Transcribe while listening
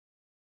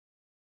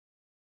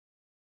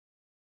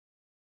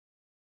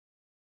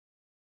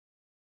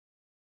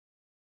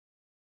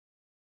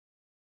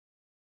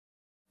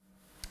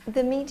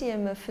The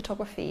medium of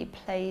photography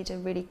played a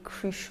really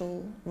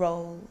crucial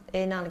role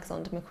in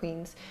Alexander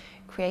McQueen's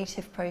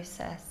creative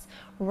process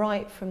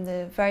right from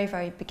the very,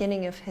 very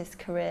beginning of his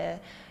career.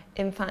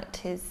 In fact,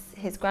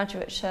 his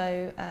graduate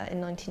show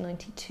in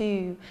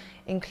 1992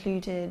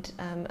 included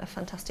a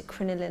fantastic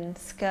crinoline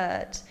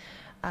skirt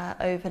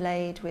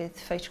overlaid with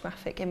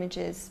photographic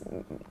images,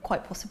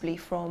 quite possibly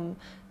from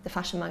the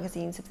fashion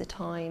magazines of the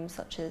time,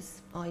 such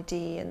as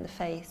ID and The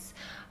Face.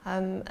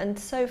 And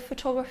so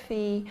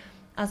photography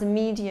as a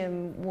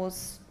medium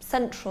was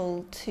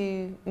central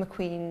to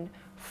McQueen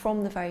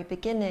from the very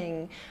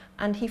beginning,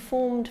 and he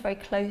formed very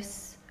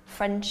close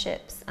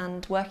friendships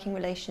and working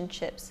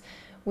relationships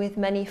with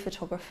many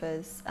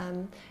photographers,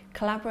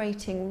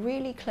 collaborating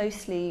really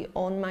closely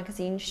on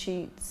magazine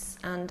shoots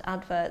and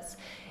adverts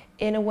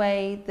in a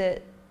way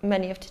that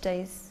many of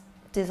today's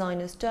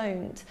designers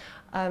don't.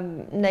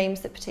 Names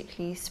that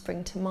particularly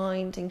spring to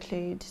mind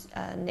include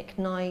Nick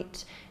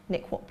Knight,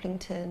 Nick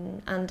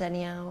Waplington and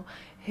Deniau,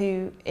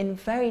 who in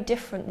very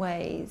different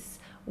ways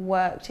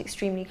worked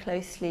extremely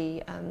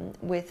closely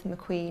with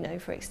McQueen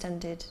over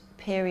extended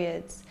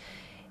periods.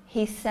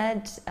 He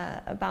said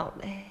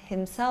about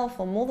himself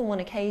on more than one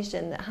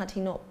occasion that had he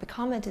not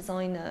become a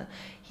designer,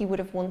 he would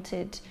have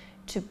wanted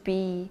to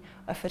be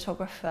a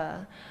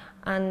photographer.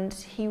 And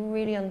he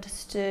really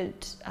understood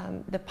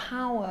the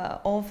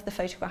power of the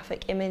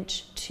photographic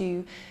image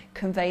to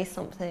convey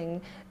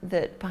something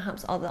that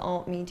perhaps other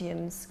art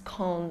mediums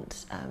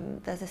can't.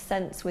 There's a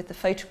sense with the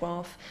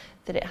photograph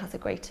that it has a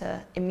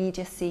greater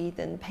immediacy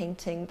than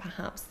painting,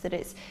 perhaps, that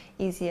it's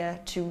easier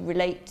to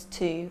relate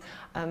to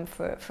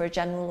for a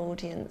general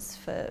audience,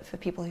 for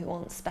people who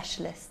aren't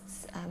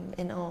specialists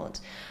in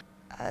art.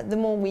 The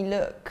more we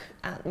look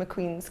at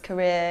McQueen's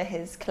career,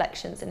 his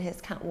collections and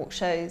his catwalk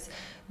shows,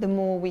 the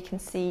more we can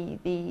see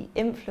the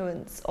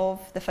influence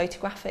of the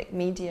photographic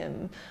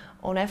medium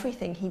on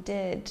everything he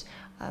did.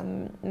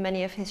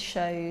 Many of his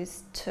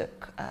shows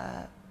took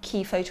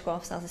key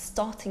photographs as a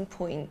starting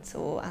point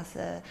or as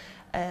a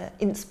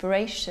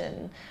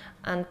inspiration,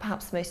 and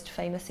perhaps the most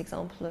famous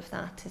example of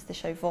that is the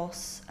show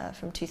VOSS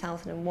from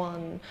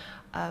 2001,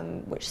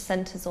 which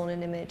centres on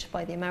an image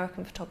by the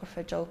American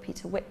photographer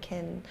Joel-Peter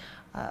Witkin,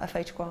 a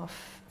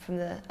photograph from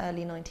the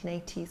early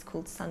 1980s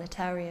called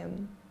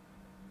Sanitarium.